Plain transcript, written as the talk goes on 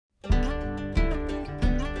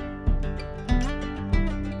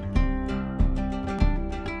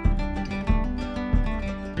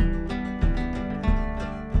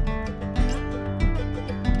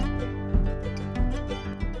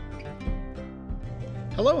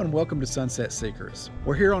Hello and welcome to Sunset Seekers.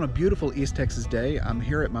 We're here on a beautiful East Texas day. I'm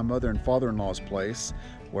here at my mother and father-in-law's place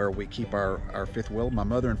where we keep our fifth wheel. My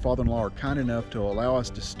mother and father-in-law are kind enough to allow us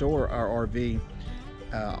to store our RV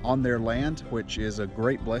on their land, which is a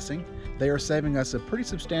great blessing. They are saving us a pretty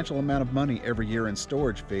substantial amount of money every year in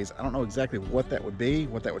storage fees. I don't know exactly what that would be,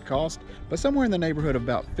 what that would cost, but somewhere in the neighborhood of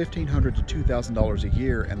about $1,500 to $2,000 a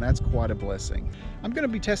year, and that's quite a blessing. I'm going to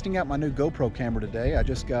be testing out my new GoPro camera today. I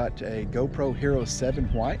just got a GoPro Hero 7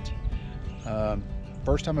 White.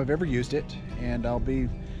 First time I've ever used it, and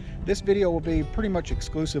this video will be pretty much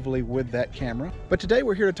exclusively with that camera. But today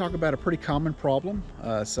we're here to talk about a pretty common problem,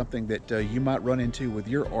 something that you might run into with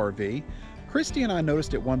your RV. Christy and I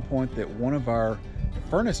noticed at one point that one of our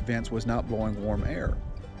furnace vents was not blowing warm air.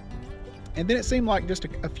 And then it seemed like just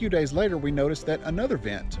a few days later we noticed that another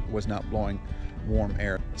vent was not blowing warm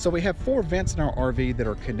air. So we have 4 vents in our RV that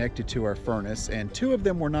are connected to our furnace, and 2 of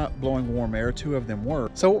them were not blowing warm air, 2 of them were.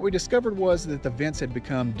 So what we discovered was that the vents had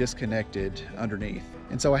become disconnected underneath.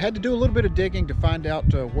 And so I had to do a little bit of digging to find out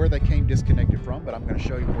where they came disconnected from, but I'm going to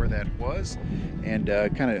show you where that was and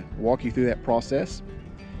kind of walk you through that process,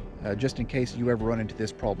 just in case you ever run into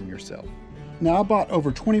this problem yourself. Now I bought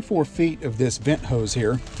over 24 feet of this vent hose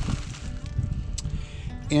here,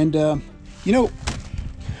 and you know,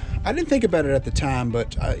 I didn't think about it at the time,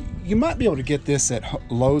 but you might be able to get this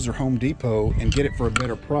at Lowe's or Home Depot and get it for a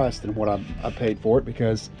better price than what I paid for it,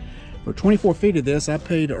 because for 24 feet of this I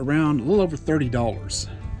paid around a little over $30.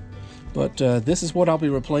 But this is what I'll be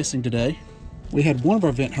replacing today. We had one of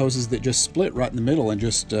our vent hoses that just split right in the middle and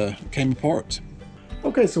just came apart.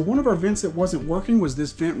 Okay, so one of our vents that wasn't working was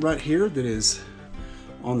this vent right here that is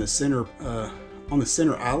on the center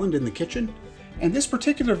island in the kitchen. And this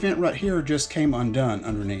particular vent right here just came undone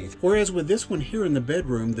underneath. Whereas with this one here in the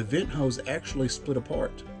bedroom, the vent hose actually split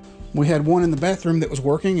apart. We had one in the bathroom that was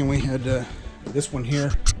working, and we had this one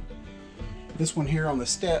here on the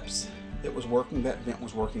steps that was working. That vent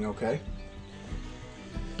was working okay.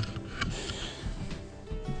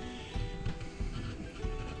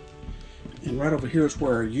 And right over here is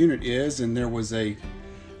where our unit is, and there was a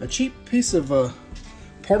cheap piece of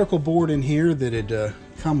particle board in here that had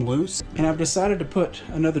come loose, and I've decided to put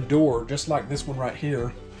another door just like this one right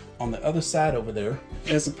here on the other side over there,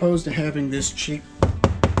 as opposed to having this cheap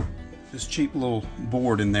little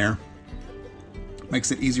board in there.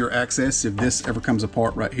 Makes it easier access if this ever comes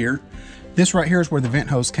apart right here. This right here is where the vent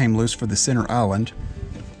hose came loose for the center island.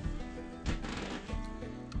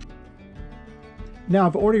 Now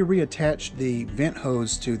I've already reattached the vent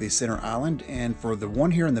hose to the center island, and for the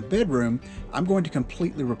one here in the bedroom, I'm going to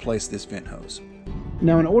completely replace this vent hose.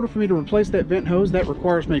 Now in order for me to replace that vent hose, that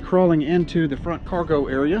requires me crawling into the front cargo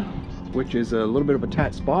area, which is a little bit of a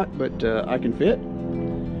tight spot, but I can fit.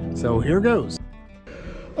 So here goes.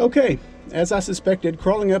 Okay, as I suspected,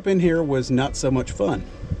 crawling up in here was not so much fun.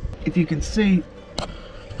 If you can see,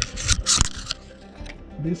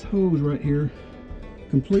 this hose right here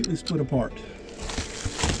completely split apart.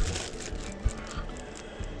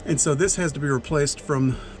 And so this has to be replaced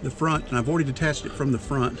from the front, and I've already detached it from the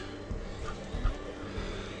front,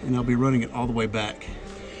 and I'll be running it all the way back.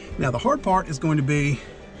 Now the hard part is going to be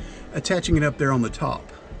attaching it up there on the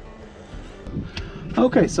top.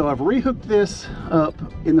 Okay, so I've rehooked this up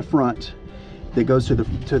in the front that goes to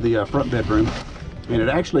the front bedroom, and it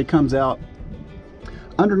actually comes out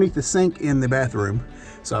underneath the sink in the bathroom.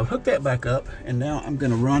 So I've hooked that back up, and now I'm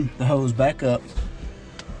going to run the hose back up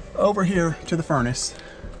over here to the furnace.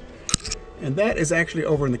 And that is actually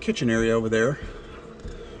over in the kitchen area over there.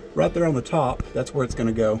 Right there on the top, that's where it's going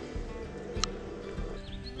to go.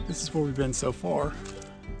 This is where we've been so far.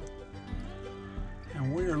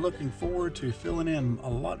 And we are looking forward to filling in a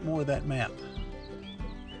lot more of that map.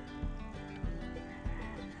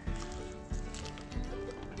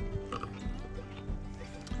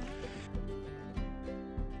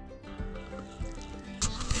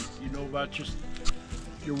 You know about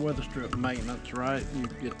your weather strip maintenance, right? You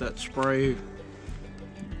get that spray,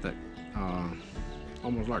 that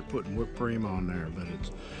almost like putting whipped cream on there, but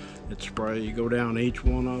it's spray. You go down each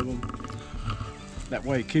one of them. That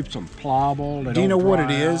way it keeps them pliable. Do you know what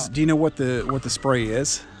it is? Do you know what the spray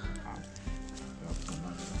is?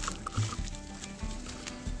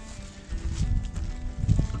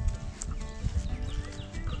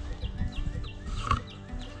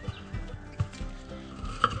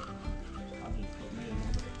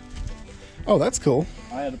 Oh, that's cool.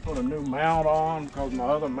 I had to put a new mount on because my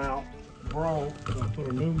other mount broke. So I put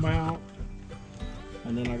a new mount,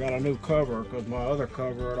 and then I got a new cover because my other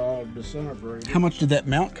cover had all disintegrated. How much did that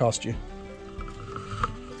mount cost you?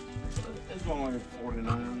 It's only $49,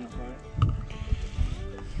 I think.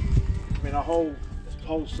 I mean, a whole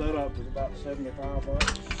whole setup is about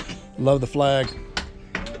 $75. Love the flag.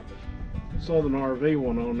 Southern RV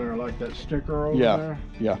one on there, like that sticker over there.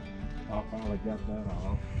 Yeah. I finally got that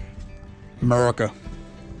off. America.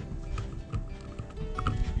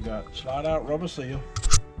 You got slide out rubber seal.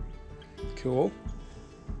 Cool.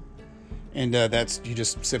 And that's, you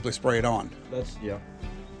just simply spray it on. That's, yeah.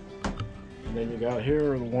 And then you got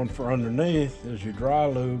here, the one for underneath is your dry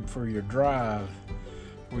lube for your drive,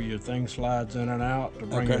 where your thing slides in and out to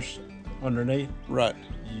bring us underneath. Right.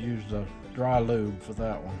 You use the dry lube for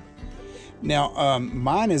that one. Now,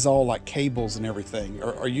 mine is all like cables and everything.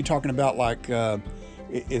 Are you talking about like,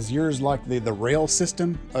 is yours like the rail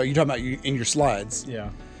system? Are you talking about in your slides? Yeah.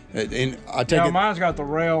 And I take it. Mine's got the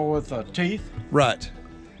rail with teeth. Right.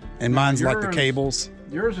 And mine's like the cables.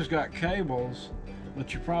 Yours has got cables,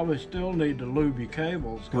 but you probably still need to lube your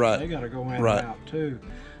cables. Right. They got to go in and out too.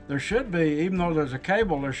 There should be, even though there's a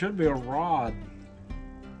cable, there should be a rod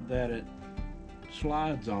that it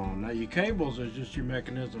slides on. Now your cables is just your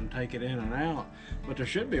mechanism to take it in and out, but there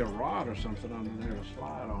should be a rod or something under there to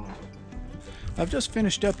slide on. I've just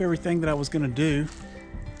finished up everything that I was going to do,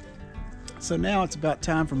 so now it's about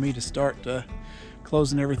time for me to start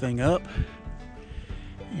closing everything up.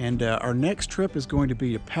 And our next trip is going to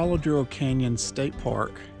be to Palo Duro Canyon State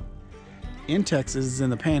Park in Texas, in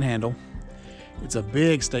the Panhandle. It's a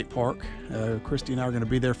big state park. Christy and I are going to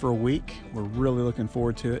be there for a week. We're really looking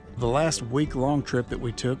forward to it. The last week-long trip that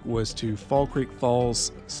we took was to Fall Creek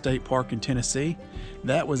Falls State Park in Tennessee.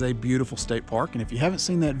 That was a beautiful state park, and if you haven't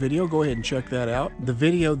seen that video, go ahead and check that out. The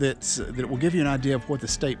video that will give you an idea of what the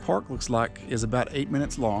state park looks like is about 8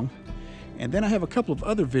 minutes long. And then I have a couple of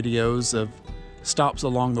other videos of stops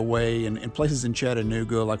along the way and places in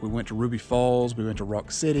Chattanooga, like we went to Ruby Falls, we went to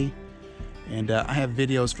Rock City. And I have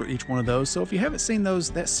videos for each one of those. So if you haven't seen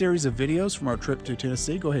that series of videos from our trip to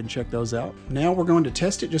Tennessee, go ahead and check those out. Now we're going to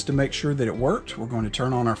test it just to make sure that it worked. We're going to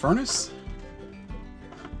turn on our furnace.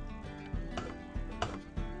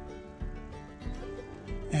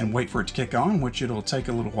 And wait for it to kick on, which it'll take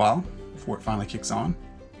a little while before it finally kicks on.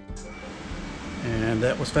 And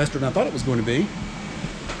that was faster than I thought it was going to be.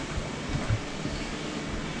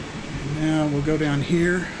 And now we'll go down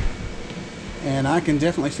here. And I can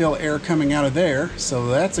definitely feel air coming out of there, so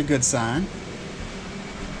that's a good sign.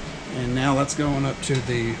 And now let's go on up to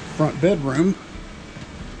the front bedroom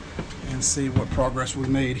and see what progress we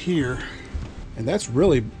made here. And that's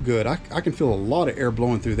really good. I can feel a lot of air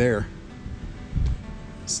blowing through there.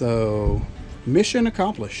 So, mission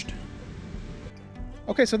accomplished.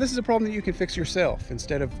 Okay, so this is a problem that you can fix yourself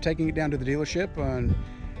instead of taking it down to the dealership.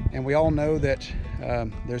 And we all know that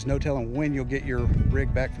there's no telling when you'll get your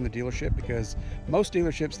rig back from the dealership, because most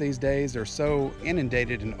dealerships these days are so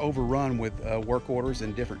inundated and overrun with work orders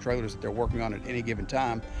and different trailers that they're working on at any given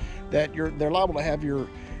time that they're liable to have your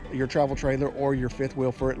travel trailer or your fifth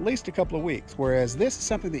wheel for at least a couple of weeks. Whereas this is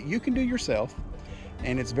something that you can do yourself,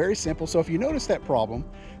 and it's very simple. So if you notice that problem,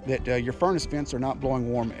 that your furnace vents are not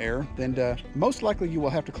blowing warm air, then most likely you will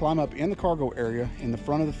have to climb up in the cargo area in the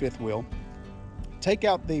front of the fifth wheel, take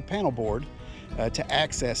out the panel board to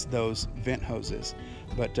access those vent hoses.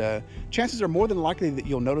 But chances are more than likely that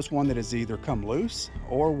you'll notice one that has either come loose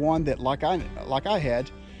or one that, like I had,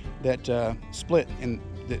 that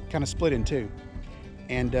kind of split in two.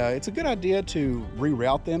 And it's a good idea to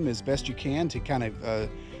reroute them as best you can to kind of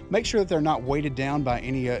make sure that they're not weighted down by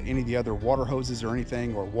any of the other water hoses or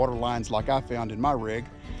anything, or water lines like I found in my rig,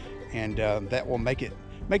 and that will make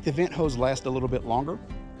the vent hose last a little bit longer.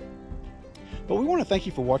 But we want to thank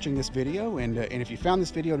you for watching this video, and if you found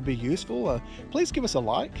this video to be useful, please give us a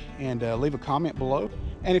like and leave a comment below.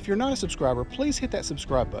 And if you're not a subscriber, please hit that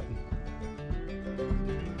subscribe button.